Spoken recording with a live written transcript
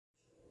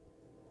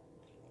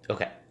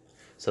Okay,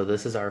 so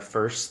this is our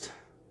first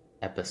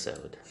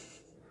episode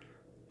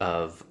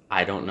of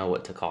I don't know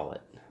what to call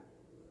it.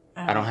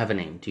 I don't have a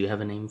name. Do you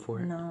have a name for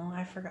it? No,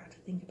 I forgot to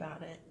think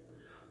about it.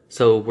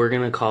 So we're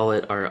going to call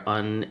it our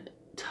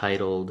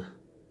Untitled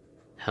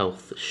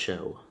Health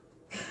Show.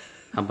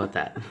 How about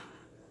that?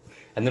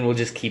 And then we'll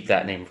just keep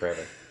that name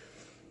forever.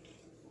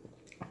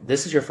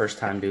 This is your first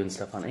time doing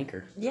stuff on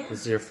Anchor. Yeah.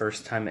 This is your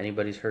first time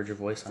anybody's heard your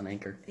voice on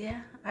Anchor.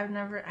 Yeah, I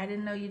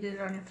didn't know you did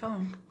it on your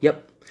phone.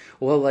 Yep.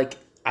 Well, like,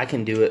 I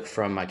can do it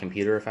from my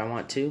computer if I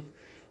want to,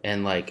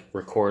 and, like,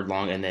 record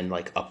long and then,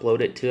 like,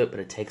 upload it to it, but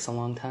it takes a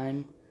long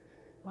time.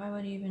 Why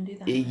would you even do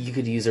that? You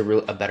could use a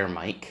better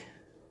mic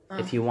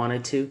if you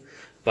wanted to,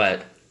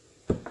 but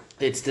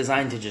it's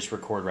designed to just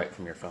record right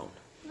from your phone.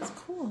 That's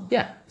cool.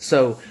 Yeah.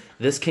 So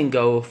this will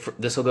go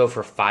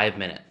for 5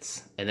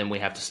 minutes, and then we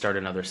have to start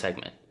another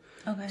segment.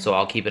 Okay. So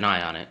I'll keep an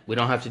eye on it. We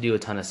don't have to do a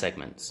ton of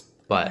segments,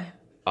 but Okay.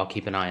 I'll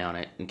keep an eye on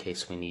it in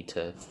case we need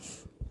to,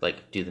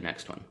 like, do the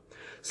next one.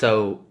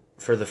 So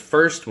for the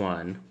first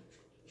one,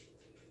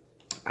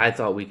 I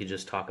thought we could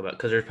just talk about,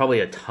 because there's probably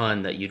a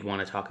ton that you'd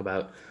want to talk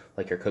about,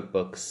 like your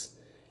cookbooks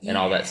and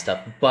all that stuff.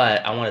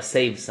 But I want to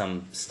save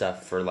some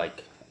stuff for,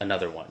 like,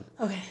 another one.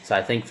 Okay. So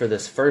I think for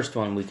this first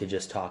one, we could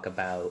just talk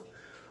about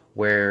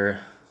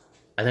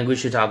I think we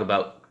should talk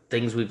about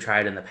things we've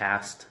tried in the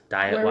past,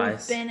 diet-wise. Where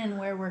we've been and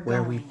where we're going.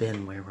 Where we've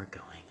been, where we're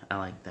going. I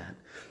like that.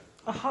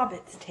 A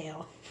hobbit's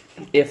tale.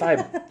 If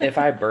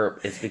I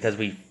burp, it's because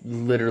we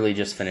literally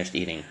just finished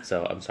eating.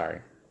 So I'm sorry.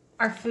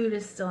 Our food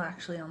is still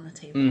actually on the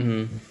table.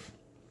 Mm-hmm.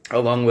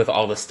 Along with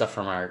all the stuff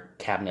from our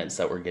cabinets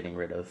that we're getting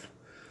rid of.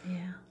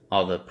 Yeah.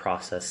 All the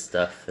processed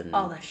stuff and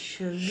all the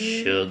sugar.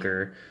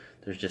 Sugar.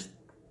 There's just,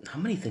 how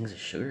many things of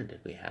sugar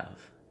did we have?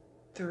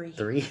 3.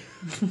 3.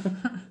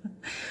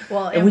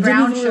 Well, And we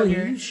brown didn't really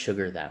sugar. use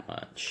sugar that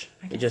much.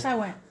 I guess I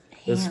went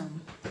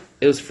ham.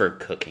 It was for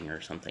cooking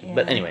or something. Yeah,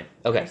 But anyway,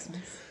 okay. Christmas.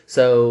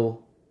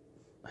 So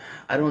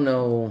I don't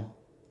know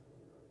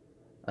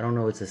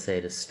what to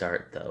say to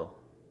start though.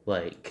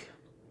 Like,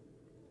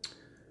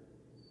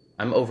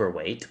 I'm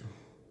overweight.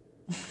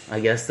 I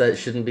guess that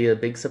shouldn't be a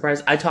big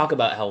surprise. I talk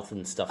about health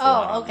and stuff a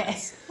lot on okay.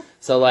 this.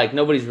 So, like,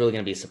 nobody's really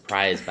going to be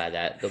surprised by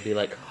that. They'll be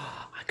like,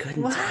 oh, I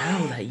couldn't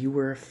tell that you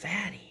were a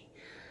fatty.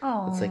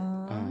 Oh, It's like,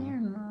 you're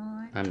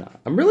not. I'm not.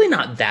 I'm really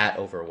not that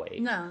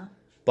overweight. No.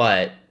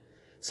 But,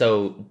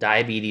 so,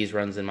 diabetes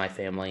runs in my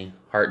family,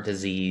 heart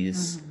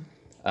disease,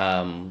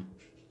 and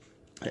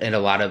a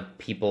lot of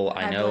people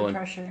I know,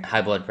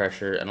 high blood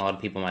pressure, and a lot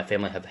of people in my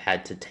family have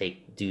had to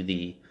do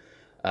the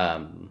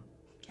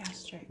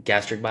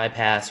gastric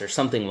bypass or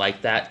something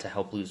like that to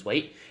help lose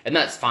weight. And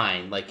that's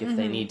fine. Like, if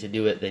they need to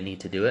do it, they need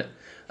to do it.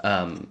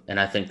 And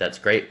I think that's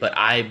great. But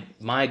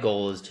my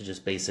goal is to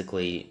just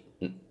basically,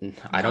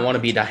 I don't want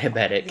to be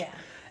diabetic. Yeah.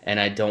 And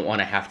I don't want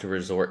to have to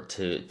resort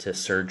to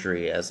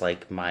surgery as,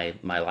 like, my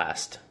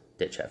last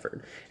ditch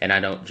effort. And I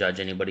don't judge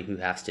anybody who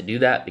has to do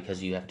that,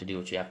 because you have to do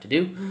what you have to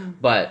do.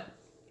 But,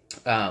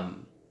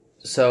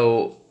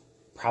 so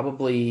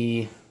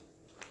probably,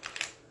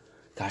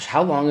 gosh,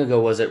 how long ago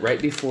was it?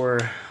 Right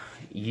before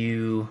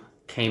you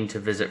came to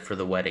visit for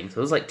the wedding. So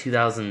it was like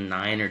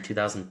 2009 or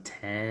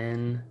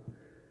 2010,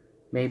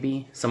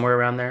 maybe, somewhere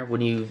around there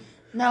when you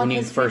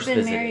first we've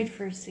been visited. married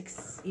for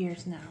 6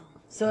 years now,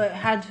 so it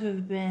had to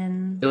have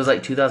been. It was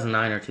like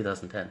 2009 or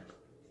 2010.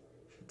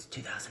 It's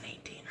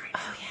 2018 right now.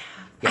 Oh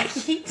yeah, Yes.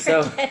 I keep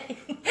So- forgetting.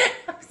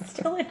 I'm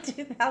still in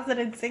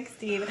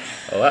 2016. Uh-oh.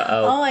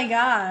 Oh my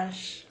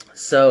gosh,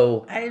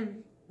 So I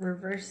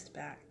reversed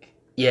back.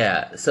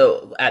 yeah,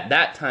 so at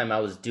that time I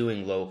was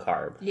doing low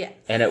carb. Yes.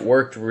 And it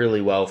worked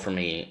really well for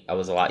me. I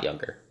was a lot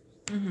younger.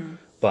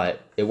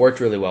 But it worked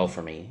really well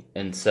for me.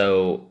 And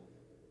so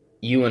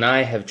you and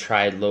I have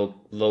tried low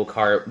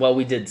carb. Well,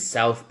 we did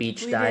South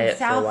Beach diet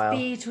for a while. South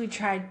Beach. We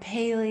tried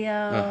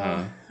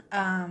paleo.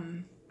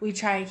 We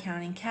tried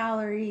counting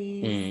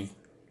calories.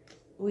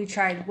 We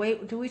tried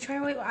weight. Did we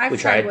try weight? I've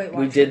tried Weight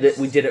Watchers.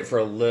 We did it for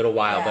a little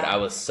while, but Yeah. I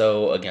was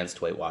so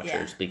against Weight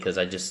Watchers Yeah. because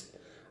I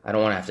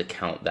don't want to have to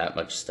count that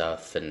much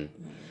stuff, and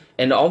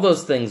all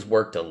those things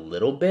worked a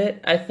little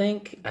bit. I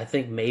think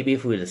maybe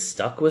if we'd have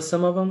stuck with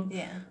some of them,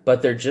 Yeah.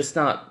 but they're just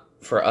not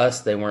for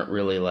us. They weren't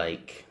really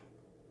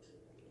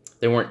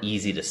they weren't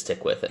easy to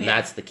stick with, and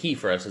that's the key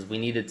for us. Is we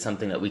needed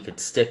something that we could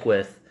stick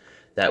with,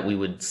 that we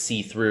would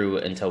see through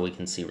until we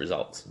can see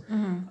results.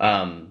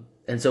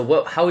 And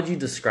so, how would you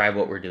describe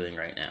what we're doing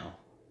right now?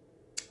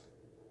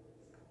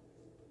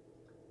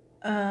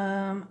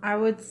 I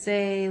would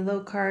say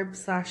low carb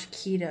 /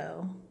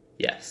 keto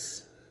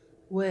Yes.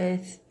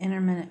 with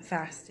intermittent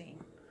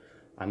fasting.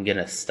 I'm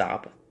gonna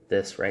stop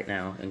this right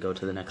now and go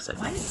to the next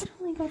segment. Why does it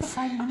only go to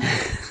 5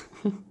 minutes?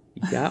 You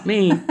got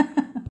me.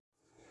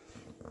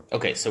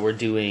 Okay, so we're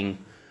doing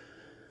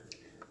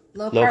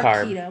Low low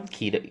carb carb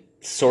keto,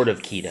 sort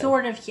of keto.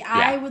 Sort of. Yeah.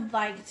 I would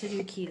like to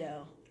do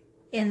keto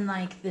in,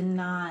 like, the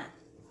not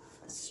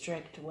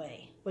strict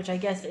way, which I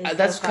guess is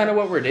That's kind of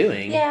what we're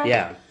doing. Yeah.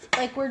 Yeah.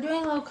 Like, we're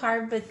doing low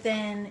carb, but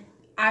then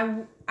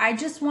I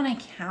just want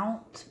to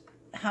count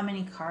how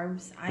many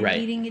carbs I'm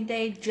eating a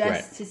day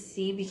just to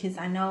see, because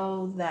I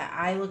know that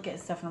I look at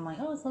stuff and I'm like,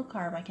 oh, it's low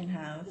carb. I can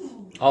have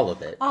all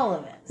of it.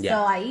 Yeah.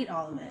 So I eat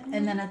all of it.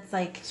 And then it's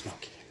like...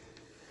 Smoky.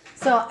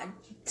 So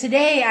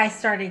today I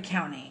started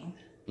counting.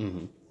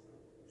 Mm-hmm.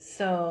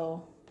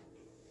 So...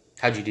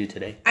 How'd you do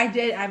today?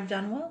 I've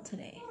done well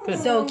today. Good.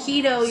 So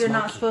keto, you're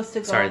not supposed to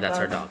go... Sorry, that's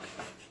our dog.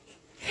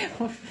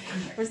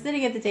 We're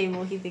sitting at the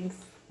table. He thinks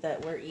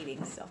that we're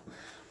eating still.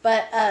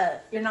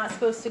 But you're not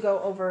supposed to go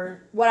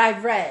over... What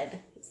I've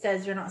read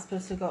says you're not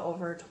supposed to go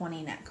over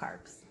 20 net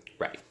carbs.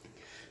 Right.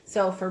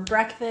 So for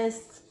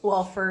breakfast...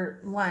 Well, for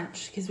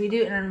lunch, because we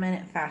do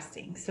intermittent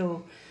fasting.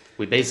 So...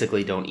 We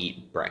basically don't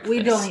eat breakfast.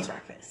 We don't eat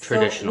breakfast.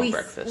 Traditional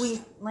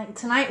breakfast. Like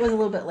tonight was a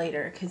little bit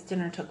later because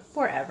dinner took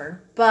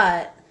forever.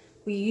 But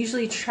we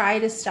usually try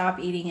to stop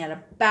eating at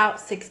about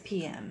 6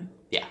 p.m.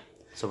 Yeah.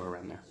 So we're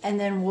around there. And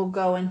then we'll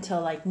go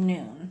until like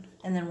noon.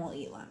 And then we'll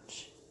eat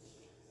lunch.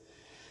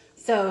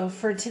 So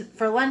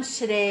for lunch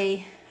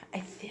today,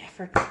 I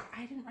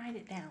didn't write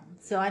it down,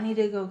 so I need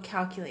to go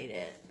calculate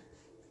it.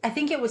 I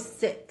think it was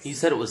 6. You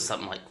said it was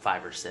something like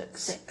 5 or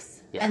 6.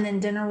 6. Yeah. And then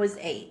dinner was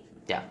 8.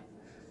 Yeah.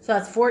 So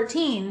that's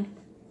 14.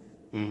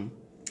 Mm-hmm.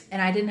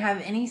 And I didn't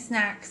have any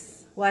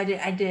snacks. Well,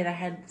 I did. I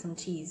had some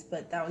cheese,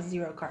 but that was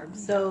 0 carbs.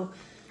 So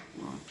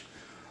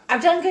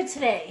I've done good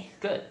today.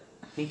 Good.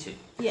 Me too.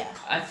 Yeah.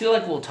 I feel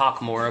like we'll talk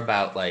more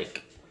about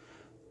like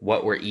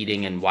what we're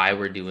eating and why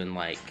we're doing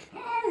like...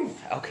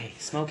 Okay,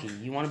 Smokey,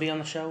 you want to be on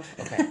the show?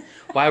 Okay.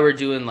 Why we're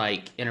doing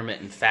like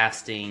intermittent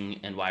fasting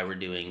and why we're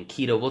doing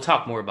keto. We'll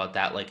talk more about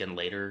that like in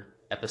later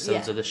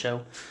episodes of the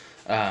show.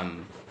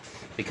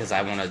 Because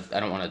I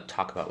don't want to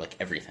talk about like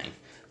everything.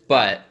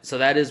 But so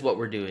that is what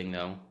we're doing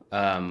though.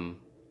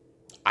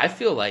 I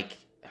feel like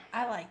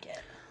I like it.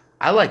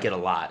 I like it a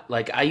lot.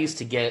 Like I used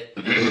to get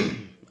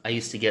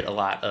a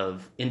lot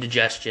of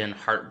indigestion,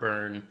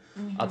 heartburn,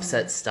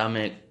 upset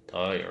stomach,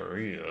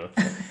 diarrhea.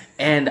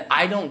 And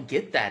I don't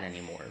get that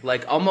anymore.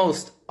 Like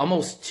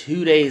almost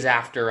 2 days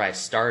after I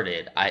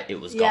started, it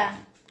was gone.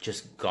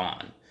 Just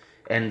gone.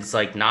 And it's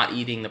like not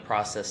eating the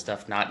processed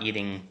stuff, not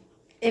eating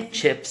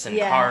chips and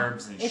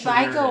carbs and If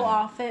I go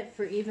off it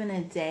for even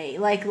a day,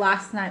 like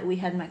last night we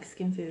had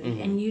Mexican food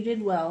and you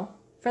did well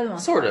for the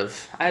most part. Sort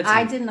of.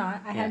 I did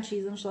not. I had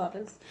cheese and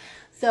enchiladas.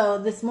 So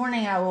this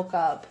morning I woke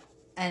up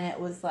and it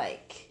was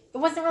like, it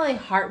wasn't really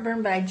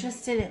heartburn, but I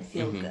just didn't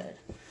feel good.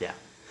 Yeah.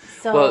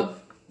 So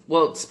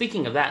well,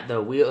 speaking of that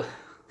though,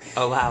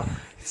 oh wow,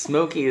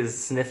 Smokey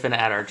is sniffing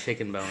at our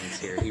chicken bones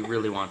here. He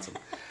really wants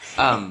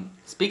them.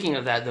 Speaking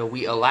of that though,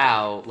 we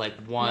allow like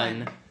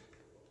one.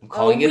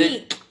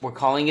 We're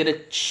calling it a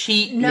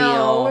cheat meal.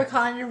 No, we're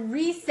calling it a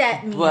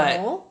reset meal.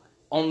 But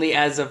only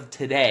as of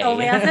today.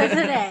 Only as of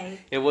today.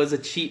 It was a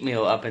cheat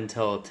meal up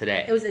until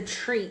today. It was a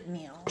treat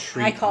meal.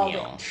 I called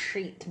it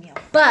treat meal.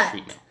 But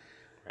treat meal.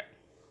 Right.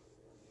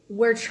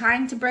 We're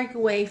trying to break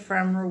away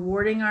from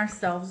rewarding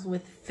ourselves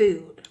with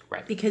food.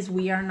 Right. Because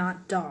we are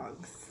not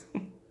dogs.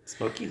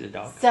 Smokey's a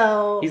dog.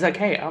 So he's like,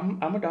 hey,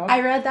 I'm a dog.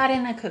 I read that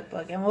in a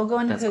cookbook, and we'll go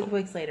into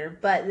cookbooks later.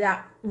 But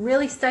that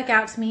really stuck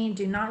out to me.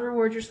 Do not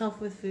reward yourself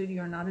with food.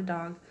 You are not a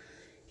dog.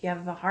 If you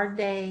have a hard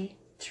day,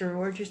 to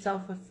reward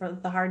yourself for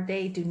the hard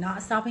day, do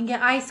not stop and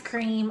get ice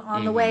cream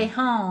on the way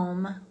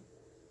home.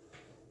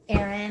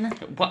 Aaron.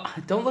 Well,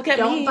 don't look at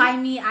me. Don't buy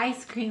me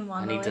ice cream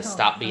on the way home. I need to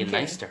stop being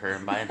nice to her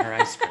and buying her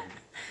ice cream.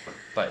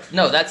 But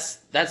no,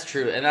 that's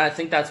true. And I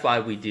think that's why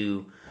we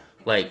do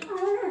like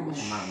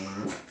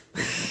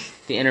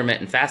the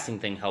intermittent fasting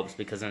thing helps,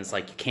 because then it's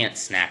like you can't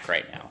snack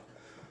right now.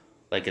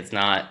 Like it's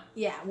not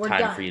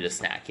time for you to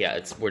snack.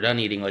 Yeah, we're done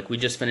eating. Like we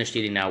just finished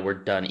eating now. We're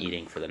done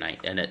eating for the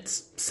night, and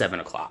it's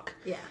 7:00.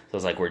 Yeah. So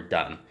it's like we're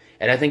done.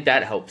 And I think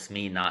that helps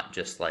me not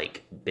just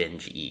like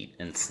binge eat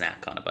and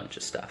snack on a bunch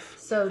of stuff.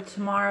 So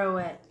tomorrow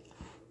at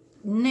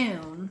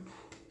noon,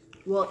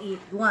 we'll eat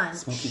lunch.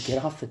 Smokey,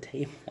 get off the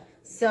table.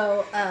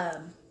 So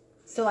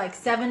like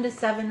 7 to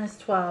 7 is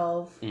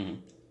 12.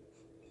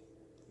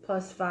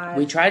 Plus 5.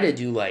 We try to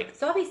do like...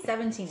 So it'll be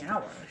 17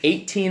 hours.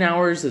 18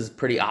 hours is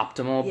pretty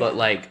optimal, but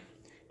like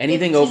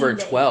anything over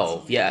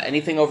 12. 18. Yeah,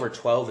 anything over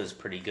 12 is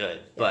pretty good.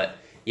 Yeah. But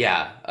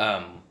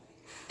yeah,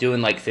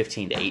 doing like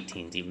 15 to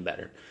 18 is even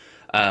better.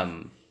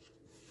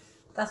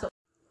 That's what...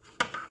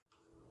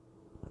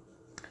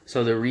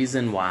 So the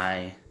reason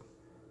why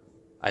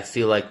I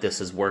feel like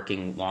this is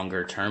working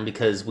longer term,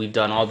 because we've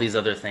done all these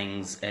other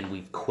things and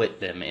we've quit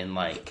them in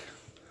like...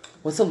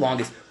 What's the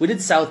longest? We did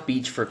South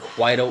Beach for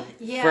quite a...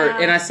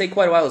 and I say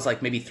quite a while, it was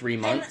like maybe 3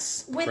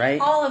 months, with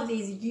right? all of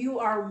these, you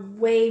are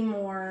way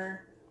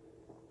more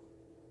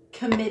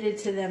committed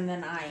to them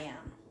than I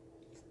am.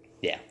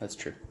 Yeah, that's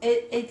true.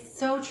 It's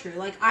so true.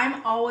 Like,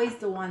 I'm always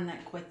the one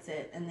that quits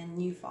it, and then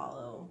you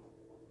follow.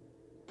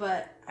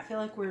 But I feel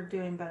like we're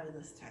doing better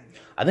this time.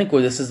 I think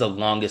this is the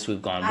longest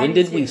we've gone. When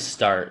did we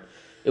start?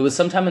 It was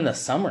sometime in the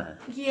summer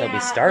that we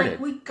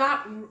started. Like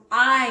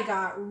I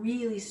got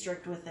really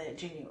strict with it,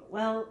 January.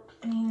 Well,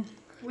 I mean,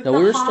 we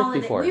were strict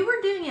before. We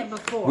were doing it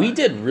before. We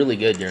did really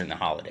good during the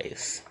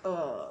holidays.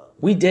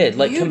 We did.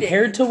 Like, You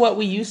compared did. to what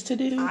we used to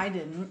do, I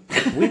didn't.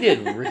 we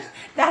did.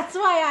 That's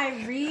why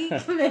I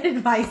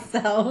recommitted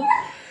myself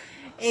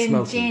in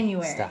Smokey,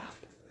 January. Stop.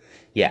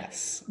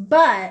 Yes.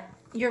 But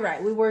you're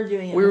right. We were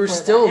doing it. We were before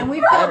still that, and we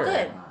felt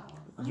better.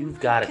 good. You've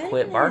Oh got to my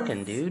quit barking,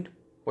 goodness. dude.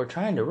 We're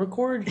trying to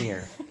record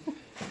here.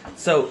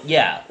 So,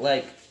 yeah,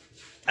 like,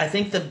 I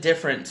think the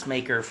difference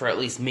maker for at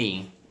least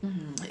me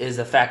is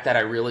the fact that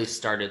I really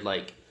started,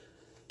 like,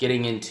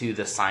 getting into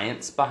the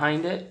science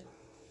behind it.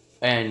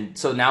 And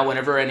so now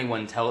whenever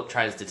anyone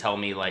tries to tell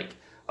me, like,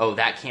 oh,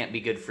 that can't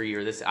be good for you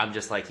or this, I'm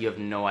just like, you have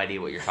no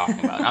idea what you're talking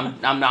about.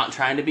 I'm not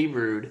trying to be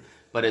rude,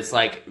 but it's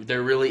like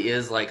there really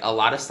is, like, a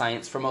lot of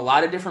science from a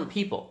lot of different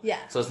people. Yeah.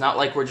 So it's not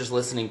like we're just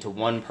listening to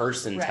one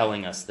person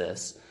telling us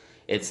this.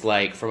 It's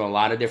like from a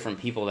lot of different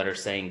people that are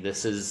saying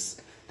this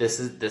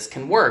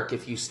can work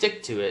if you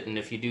stick to it and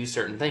if you do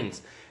certain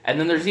things. And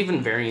then there's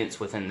even variance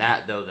within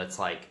that, though, that's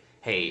like,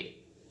 hey,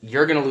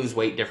 you're going to lose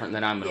weight different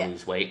than I'm going to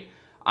lose weight.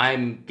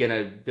 I'm going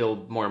to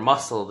build more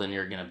muscle than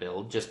you're going to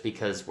build just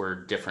because we're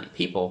different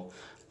people.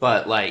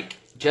 But, like,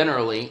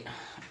 generally,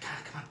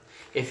 God, come on.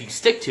 If you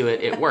stick to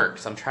it, it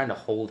works. I'm trying to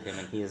hold him,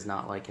 and he is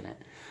not liking it.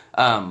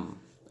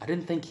 I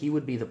didn't think he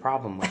would be the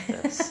problem with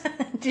this.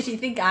 Did you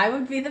think I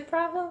would be the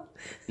problem?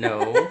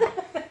 No.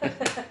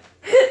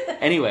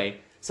 Anyway,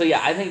 so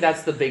yeah, I think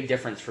that's the big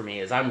difference for me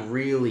is I'm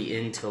really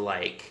into,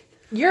 like...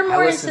 You're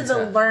more into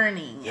the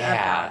learning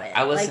about it.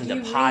 I listen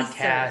like, to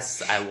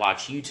podcasts. I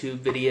watch YouTube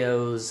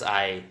videos.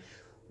 I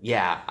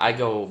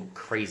go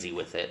crazy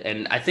with it.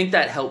 And I think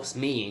that helps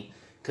me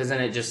because then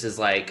it just is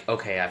like,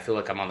 okay, I feel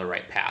like I'm on the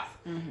right path.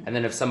 Mm-hmm. And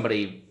then if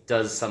somebody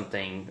does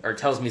something or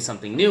tells me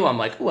something new, I'm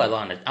like, ooh, I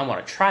want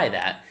to try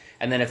that.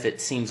 And then if it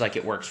seems like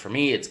it works for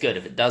me, it's good.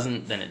 If it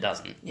doesn't, then it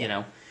doesn't, you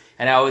know?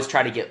 And I always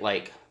try to get,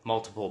 like,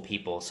 multiple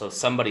people. So if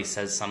somebody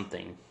says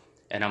something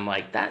and I'm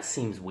like, that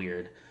seems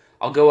weird.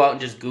 I'll go out and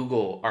just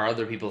Google, are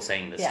other people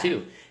saying this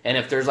too? And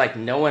if there's, like,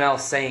 no one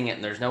else saying it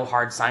and there's no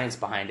hard science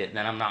behind it,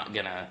 then I'm not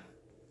gonna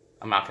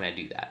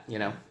do that, you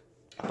know?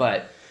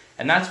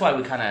 And that's why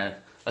we kind of,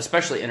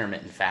 especially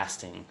intermittent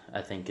fasting,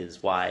 I think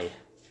is why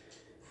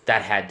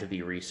that had to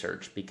be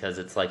researched because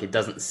it's like, it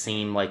doesn't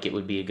seem like it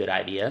would be a good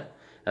idea.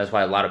 That's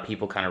why a lot of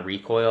people kind of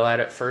recoil at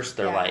it first.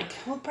 They're like...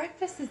 Well,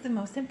 breakfast is the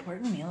most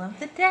important meal of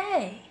the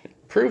day.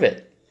 Prove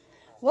it.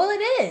 Well,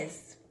 it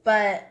is,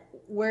 but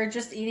we're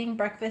just eating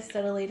breakfast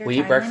at a later time. We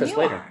eat breakfast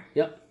later. Are.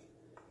 Yep.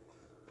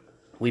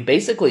 We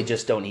basically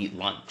just don't eat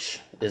lunch,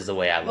 is the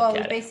way I look at it. Well,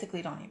 we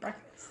basically don't eat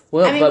breakfast.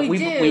 Well, I mean, but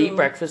we eat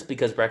breakfast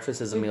because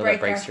breakfast is a meal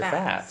that breaks your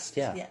fast.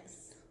 Yeah.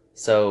 Yes.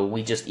 So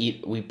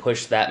we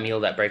push that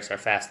meal that breaks our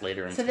fast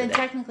later into the day. So then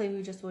technically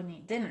we just wouldn't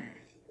eat dinner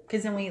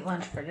because then we eat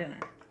lunch for dinner.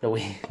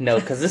 No,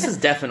 because this is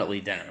definitely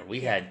dinner.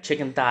 We had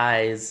chicken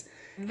thighs,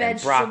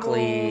 vegetables,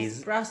 broccoli,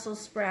 Brussels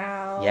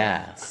sprouts.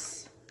 Yeah.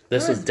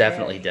 This is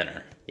definitely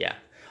dinner. Yeah.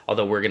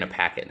 Although we're going to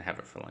pack it and have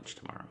it for lunch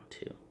tomorrow,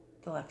 too.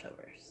 The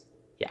leftovers.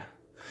 Yeah.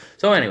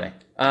 So anyway,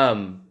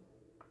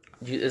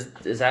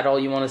 is that all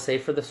you want to say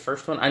for this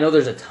first one? I know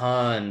there's a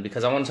ton,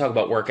 because I want to talk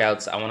about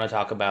workouts. I want to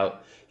talk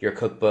about your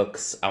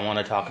cookbooks. I want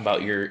to talk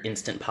about your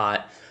Instant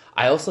Pot.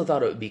 I also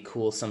thought it would be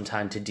cool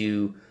sometime to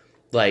do,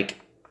 like,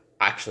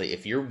 actually,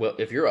 if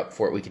you're up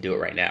for it, we could do it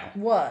right now.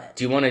 What?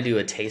 Do you want to do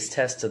a taste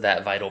test of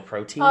that Vital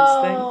Proteins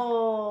thing?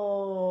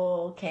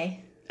 Oh,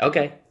 okay.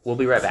 Okay, we'll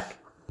be right back.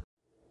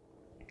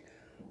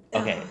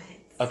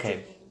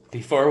 Okay,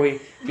 before we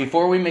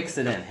mix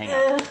it in, hang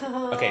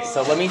on. Okay,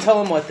 so let me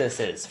tell them what this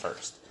is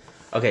first.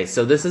 Okay,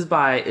 so this is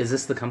is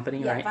this the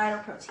company, right? Yeah, Vital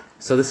Proteins.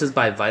 So this is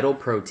by Vital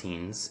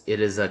Proteins. It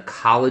is a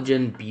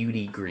collagen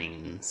beauty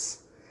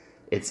greens.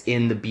 It's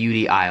in the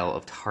beauty aisle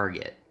of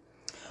Target.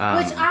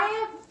 Which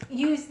I have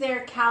used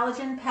their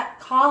collagen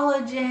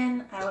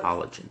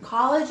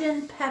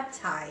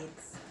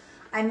peptides.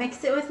 I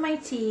mix it with my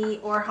tea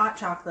or hot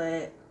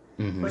chocolate,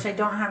 which I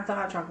don't have the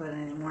hot chocolate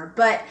anymore,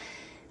 but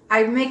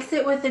I mix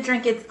it with the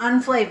drink. It's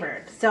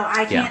unflavored, so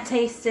I can't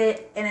taste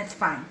it, and it's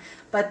fine.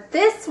 But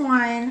this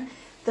one,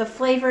 the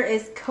flavor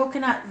is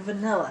coconut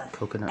vanilla.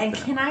 And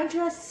can I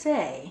just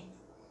say,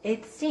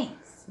 it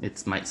stinks.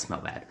 It might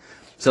smell bad.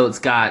 So it's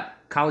got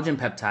collagen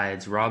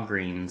peptides, raw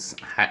greens,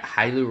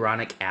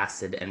 hyaluronic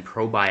acid, and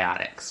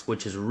probiotics,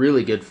 which is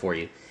really good for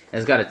you. And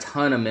it's got a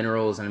ton of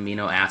minerals and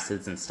amino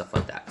acids and stuff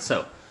like that.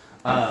 So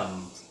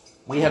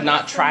we have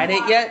not tried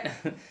it yet.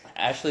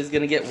 Ashley's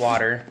going to get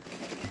water.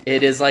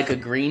 It is like a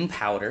green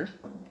powder.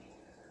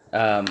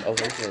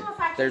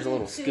 There's a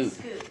little scoop.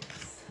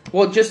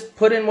 Well, just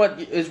put in what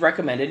is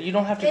recommended. You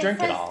don't have to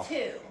drink it all.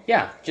 2.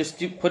 Yeah,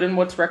 just put in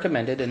what's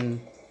recommended,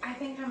 and I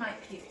think I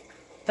might puke.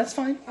 That's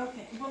fine.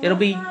 Okay. Well, it'll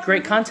be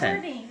great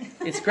content.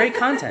 It's great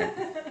content.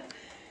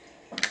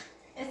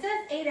 It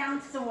says 8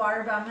 ounces of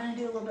water, but I'm going to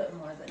do a little bit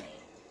more than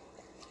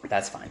 8.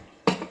 That's fine.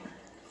 And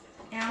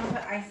I'll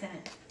put ice in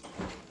it.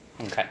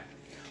 Okay.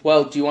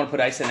 Well, do you want to put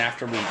ice in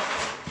after we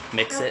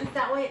mix it?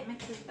 That way it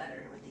mixes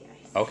better with the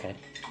ice. Okay.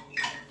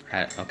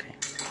 Okay.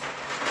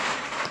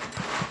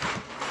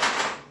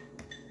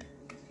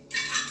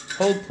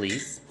 Hold,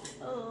 please.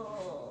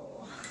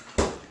 Oh.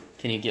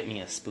 Can you get me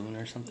a spoon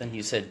or something?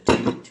 You said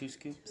two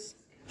scoops?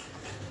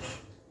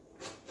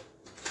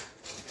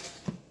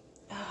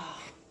 Oh,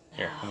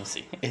 Here, let me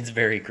see. It's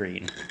very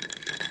green.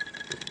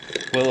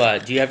 Well,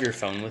 do you have your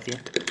phone with you?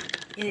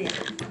 Yeah.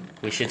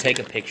 We should take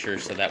a picture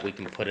so that we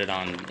can put it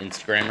on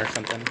Instagram or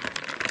something.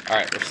 All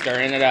right, we're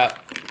stirring it up.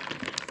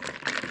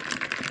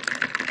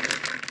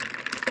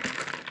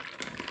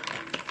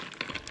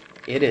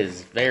 It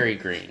is very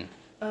green.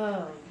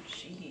 Oh,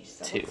 jeez.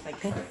 That Two. looks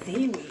like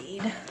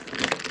seaweed.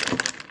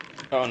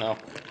 Oh, no.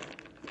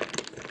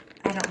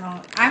 I don't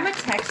know. I'm a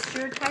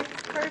texture type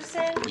of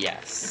person.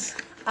 Yes.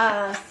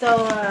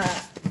 So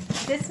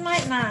this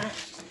might not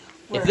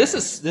work. If this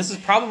is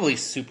probably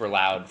super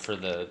loud for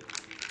the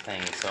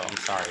thing, so I'm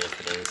sorry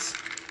if it is.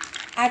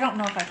 I don't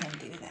know if I can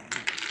do that.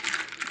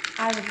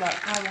 I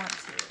want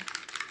to.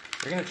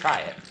 You're gonna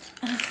try it.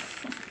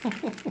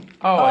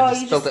 I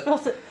just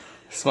spilled it.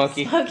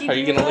 Smokey, are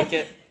you gonna lick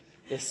it?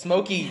 If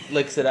Smokey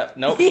licks it up,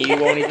 nope, he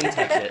won't even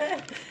touch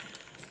it.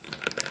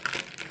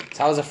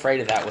 So I was afraid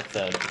of that with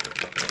the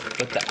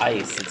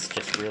ice. It's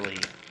just really.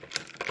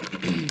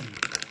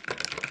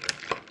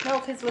 No,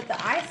 because with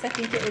the ice, I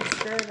think it would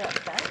stir it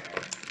up better.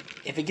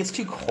 If it gets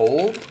too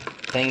cold,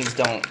 things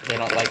don't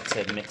like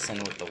to mix in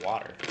with the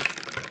water.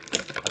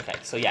 Okay,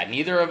 so yeah,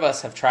 neither of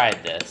us have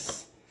tried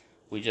this.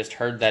 We just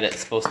heard that it's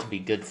supposed to be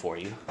good for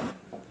you.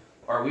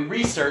 Or we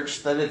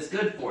researched that it's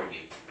good for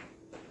you.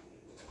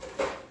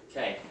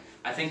 Okay,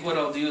 I think what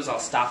I'll do is I'll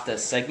stop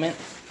this segment,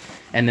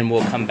 and then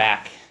we'll come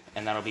back,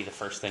 and that'll be the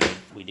first thing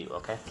we do,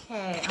 okay?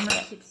 Okay, I'm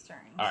going to keep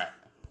stirring. All right.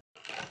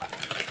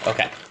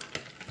 Okay.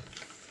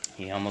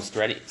 You almost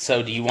ready?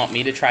 So do you want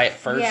me to try it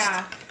first?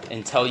 Yeah.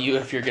 And tell you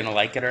if you're going to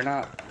like it or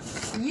not?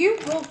 You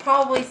will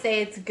probably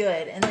say it's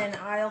good, and then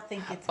I'll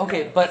think it's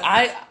Okay, good. but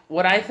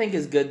what I think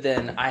is good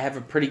then, I have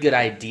a pretty good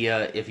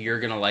idea if you're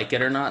going to like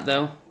it or not,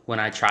 though, when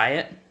I try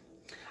it.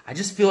 I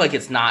just feel like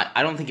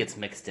I don't think it's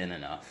mixed in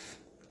enough.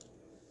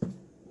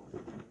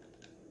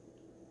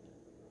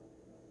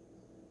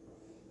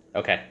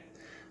 Okay,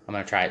 I'm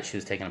going to try it. She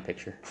was taking a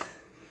picture.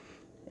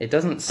 It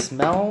doesn't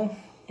smell...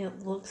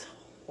 It looks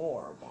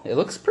horrible. It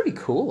looks pretty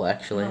cool,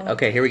 actually. Oh.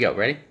 Okay, here we go.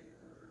 Ready?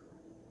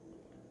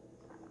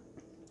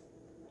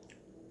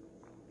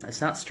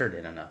 It's not stirred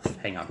in enough.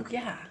 Hang on.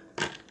 Yeah.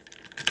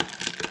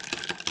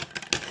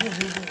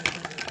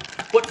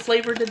 What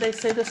flavor did they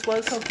say this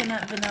was?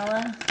 Coconut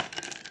vanilla.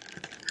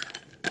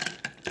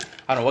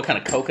 I don't know what kind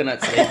of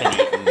coconuts they've been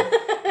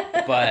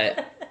eating,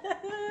 but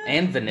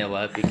and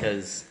vanilla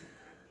because.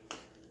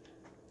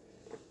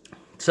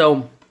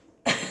 So,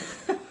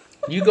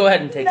 you go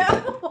ahead and take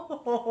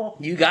it.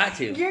 You got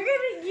to.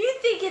 You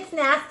think it's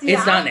nasty.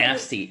 It's not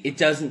nasty. It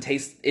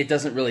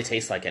doesn't really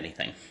taste like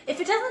anything. If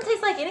it doesn't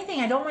taste like anything,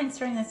 I don't mind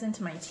stirring this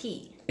into my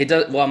tea. It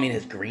does. Well, I mean,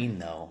 it's green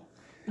though.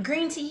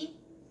 Green tea,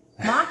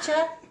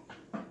 matcha.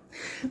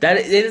 It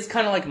is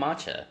kind of like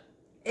matcha.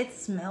 It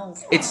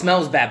smells. It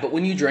smells bad, but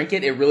when you drink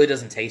it, it really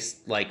doesn't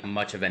taste like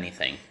much of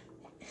anything.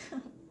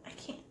 I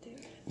can't do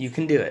it. You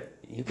can do it.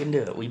 You can do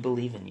it. We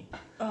believe in you.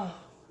 Oh.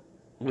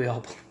 We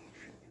all believe.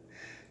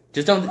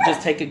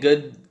 Just take a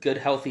good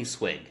healthy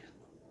swig.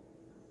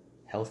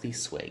 Healthy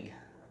swig.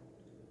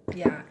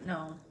 Yeah,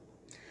 no.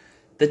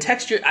 The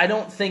texture, I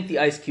don't think the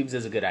ice cubes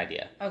is a good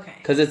idea. Okay.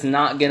 Because it's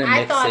not going to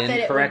mix in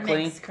that correctly. It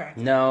would mix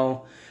correctly.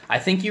 No. I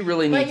think you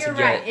really need to get... But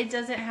you're right. It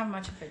doesn't have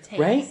much of a taste.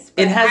 Right?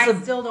 But I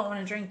still don't want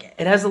to drink it.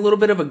 It has a little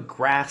bit of a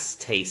grass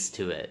taste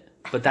to it.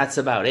 But that's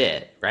about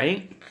it,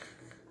 right?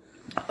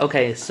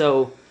 Okay,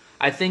 so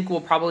I think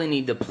we'll probably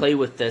need to play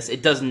with this.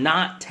 It does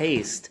not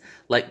taste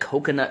like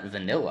coconut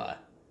vanilla.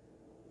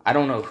 I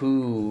don't know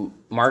who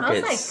markets...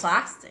 It smells like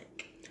plastic.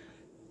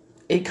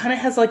 It kind of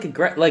has like a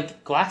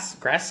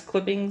grass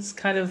clippings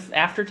kind of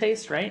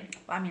aftertaste, right?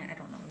 I mean, I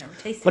don't know. I've never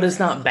tasted it. But it's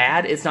not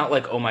bad. It's not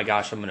like, oh my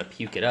gosh, I'm going to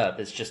puke it up.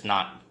 It's just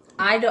not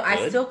good.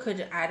 I still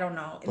could... I don't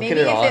know. Look at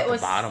it all at the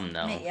bottom,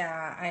 though.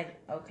 Yeah,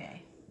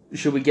 okay.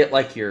 Should we get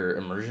like your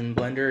immersion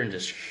blender and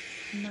just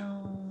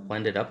No.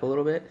 blend it up a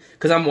little bit?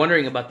 Because I'm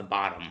wondering about the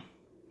bottom.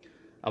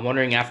 I'm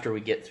wondering after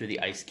we get through the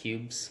ice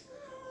cubes.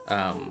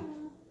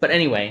 But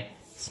anyway,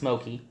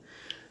 Smokey.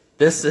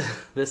 This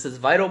is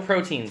Vital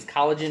Proteins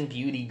Collagen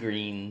Beauty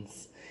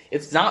Greens.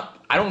 It's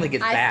not... I don't think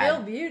it's bad. I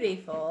feel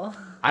beautiful.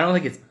 I don't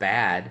think it's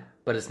bad,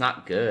 but it's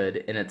not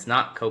good, and it's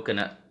not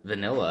coconut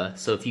vanilla.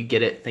 So if you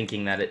get it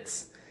thinking that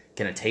it's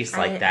gonna taste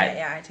like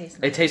that, I taste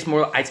it tastes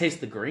more. I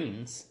taste the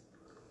greens,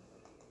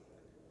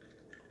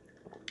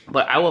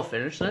 but I will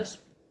finish this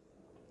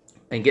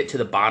and get to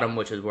the bottom,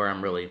 which is where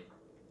I'm really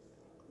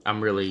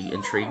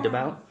intrigued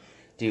about.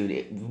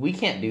 Dude, we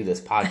can't do this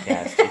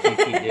podcast if you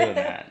keep doing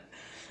that.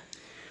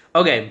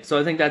 Okay, so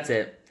I think that's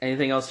it.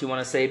 Anything else you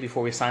want to say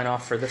before we sign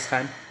off for this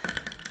time?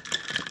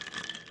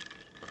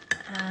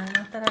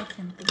 Not that I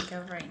can think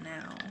of right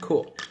now.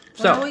 Cool.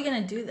 When are we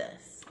gonna do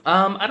this?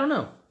 I don't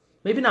know.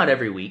 Maybe not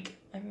every week.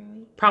 Every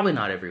week? Probably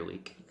not every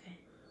week. Okay.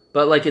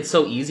 But like it's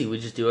so easy. We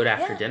just do it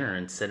after dinner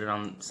and sit it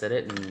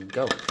and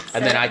go.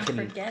 And then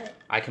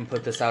I can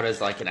put this out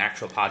as like an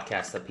actual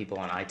podcast that people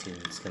on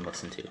iTunes can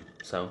listen to.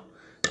 So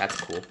That's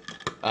cool.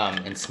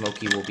 And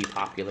Smokey will be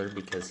popular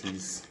because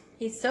he's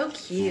so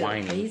cute,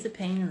 whiny. but he's a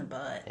pain in the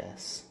butt.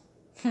 Yes,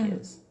 he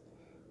is.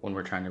 When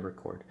we're trying to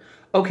record.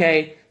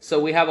 Okay, so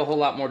we have a whole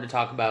lot more to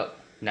talk about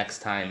next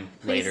time.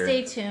 Please later.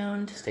 stay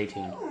tuned. Stay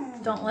tuned.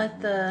 Don't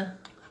let the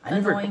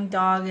annoying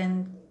dog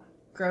and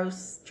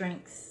gross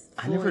drinks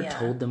fool I never ya.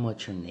 told them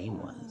what your name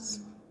was.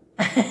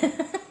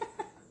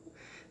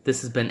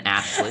 This has been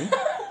Ashley,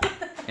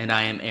 and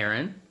I am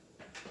Aaron.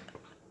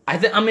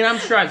 I'm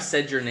sure I've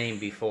said your name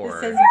before.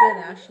 This has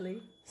been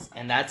Ashley.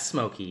 And that's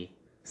Smokey,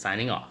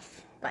 signing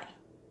off. Bye.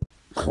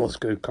 What's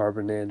good,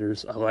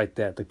 Carbonanders? I like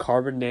that. The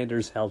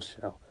Carbonanders Health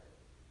Show.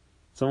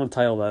 Someone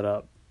title that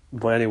up.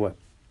 But anyway,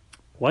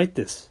 like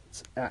this.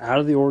 It's out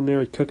of the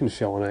ordinary cooking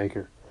show on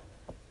Anchor.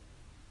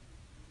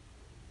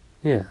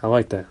 Yeah, I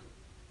like that.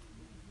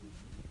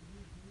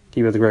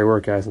 Keep up the great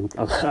work, guys.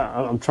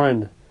 I'm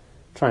trying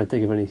to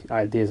think of any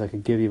ideas I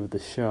could give you with the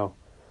show.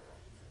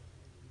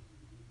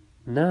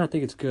 No, I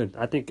think it's good.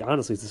 I think,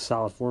 honestly, it's a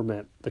solid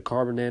format. The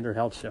Carbonander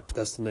Health Show.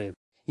 That's the name.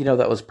 You know,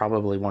 that was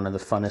probably one of the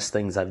funnest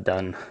things I've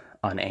done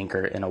on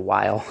Anchor in a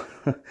while.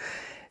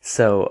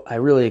 So I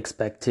really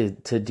expect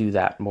to do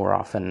that more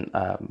often.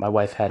 My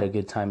wife had a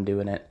good time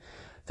doing it.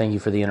 Thank you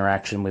for the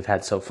interaction we've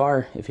had so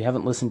far. If you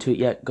haven't listened to it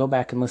yet, go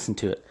back and listen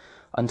to it.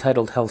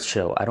 Untitled Health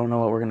Show. I don't know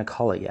what we're going to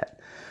call it yet.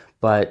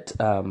 But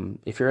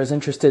if you're as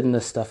interested in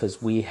this stuff as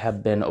we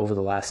have been over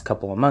the last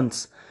couple of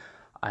months,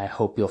 I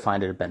hope you'll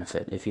find it a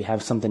benefit. If you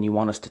have something you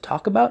want us to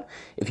talk about,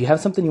 if you have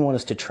something you want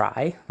us to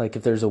try, like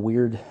if there's a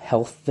weird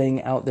health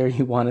thing out there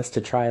you want us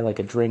to try, like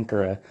a drink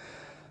or a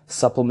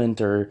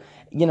supplement or,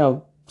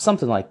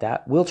 something like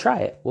that, we'll try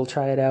it. We'll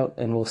try it out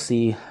and we'll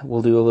see.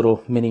 We'll do a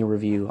little mini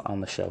review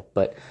on the show.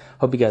 But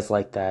hope you guys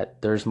like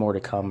that. There's more to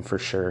come for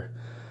sure.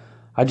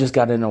 I just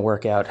got in a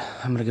workout.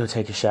 I'm going to go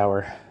take a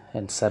shower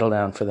and settle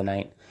down for the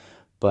night.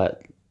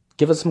 But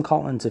give us some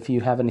call-ins if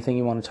you have anything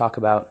you want to talk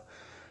about.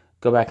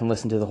 Go back and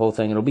listen to the whole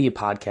thing. It'll be a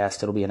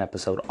podcast. It'll be an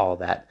episode, all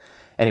that.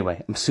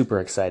 Anyway, I'm super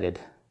excited.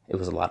 It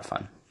was a lot of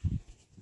fun.